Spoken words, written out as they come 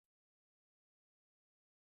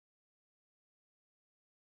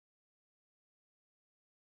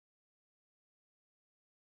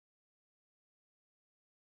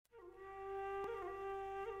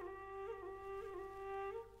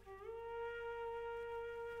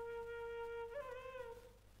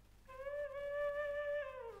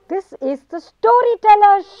This is the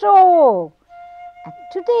Storyteller Show. And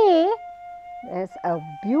today there's a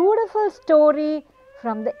beautiful story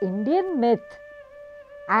from the Indian myth.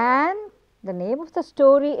 And the name of the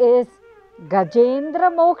story is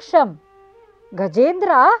Gajendra Moksham.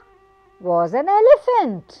 Gajendra was an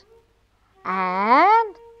elephant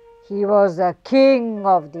and he was a king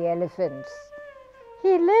of the elephants.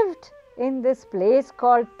 He lived in this place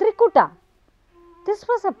called Trikuta. This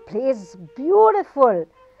was a place beautiful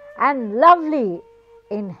and lovely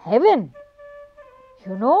in heaven.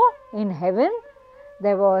 You know, in heaven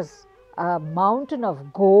there was a mountain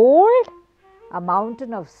of gold, a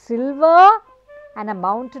mountain of silver and a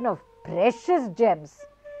mountain of precious gems.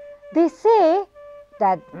 They say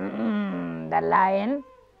that the lion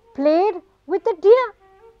played with the deer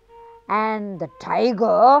and the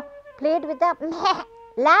tiger played with the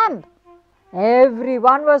lamb.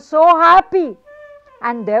 Everyone was so happy,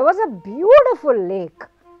 and there was a beautiful lake.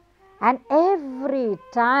 And every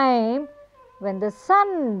time when the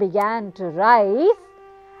sun began to rise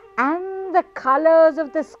and the colors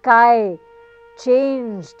of the sky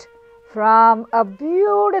changed from a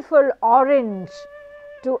beautiful orange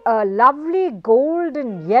to a lovely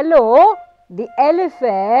golden yellow, the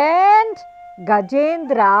elephant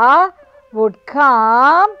Gajendra would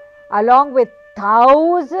come along with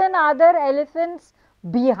 1,000 other elephants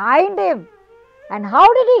behind him. And how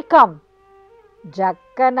did he come?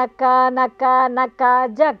 Jakka naka naka naka,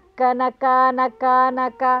 jakka naka naka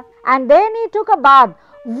naka. And then he took a bath.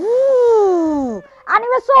 Woo! And he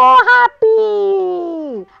was so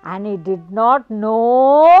happy. And he did not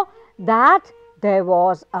know that there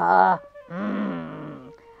was a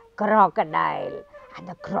crocodile. And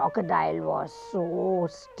the crocodile was so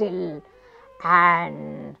still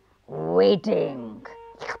and waiting.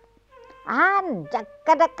 And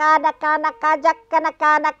jakka naka naka naka, jakka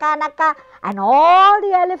naka naka naka. And all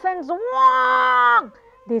the elephants,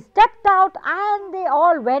 they stepped out and they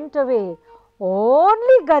all went away.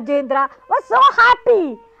 Only Gajendra was so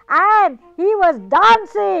happy and he was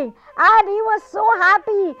dancing and he was so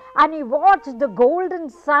happy and he watched the golden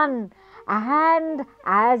sun, and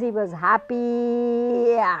as he was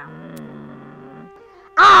happy,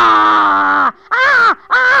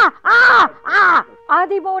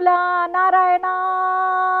 Adimula Narayana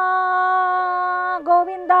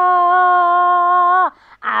Govinda.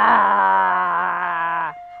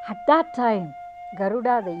 At that time,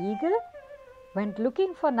 Garuda the eagle went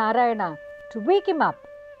looking for Narayana to wake him up.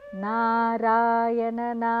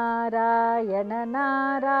 Narayana Narayana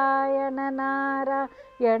Narayana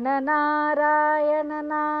Narayana Narayana Narayana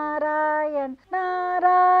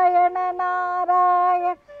Narayana Narayana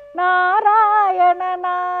Narayana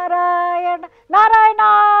Narayana Narayana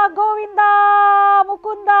Govinda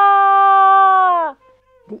Mukunda.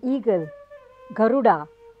 The eagle, Garuda,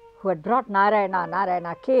 who had brought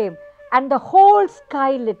Narayana came, and the whole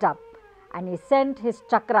sky lit up, and he sent his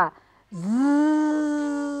chakra. Zzz,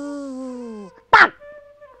 tak!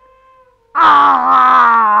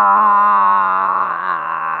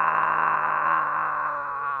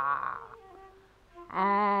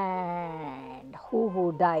 And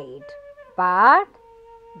who died? But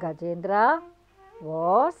Gajendra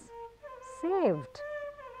was saved,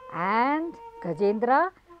 and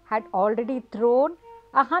Gajendra had already thrown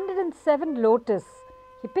 107 lotus.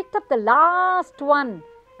 He picked up the last one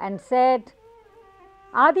and said,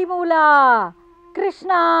 Adimula,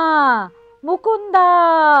 Krishna,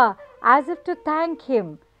 Mukunda, as if to thank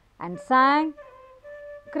him, and sang,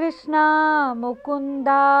 Krishna,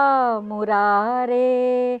 Mukunda,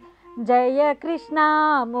 Murare, Jaya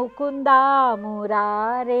Krishna, Mukunda,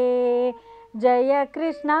 Murare, Jaya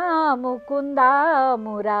Krishna, Mukunda,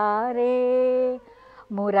 Murare,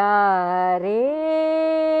 Murare.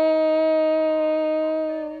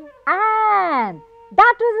 And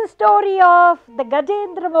that was the story of the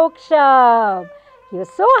Gajendra Moksham. He was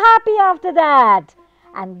so happy after that.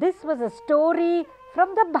 And this was a story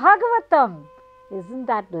from the Bhagavatham. Isn't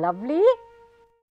that lovely?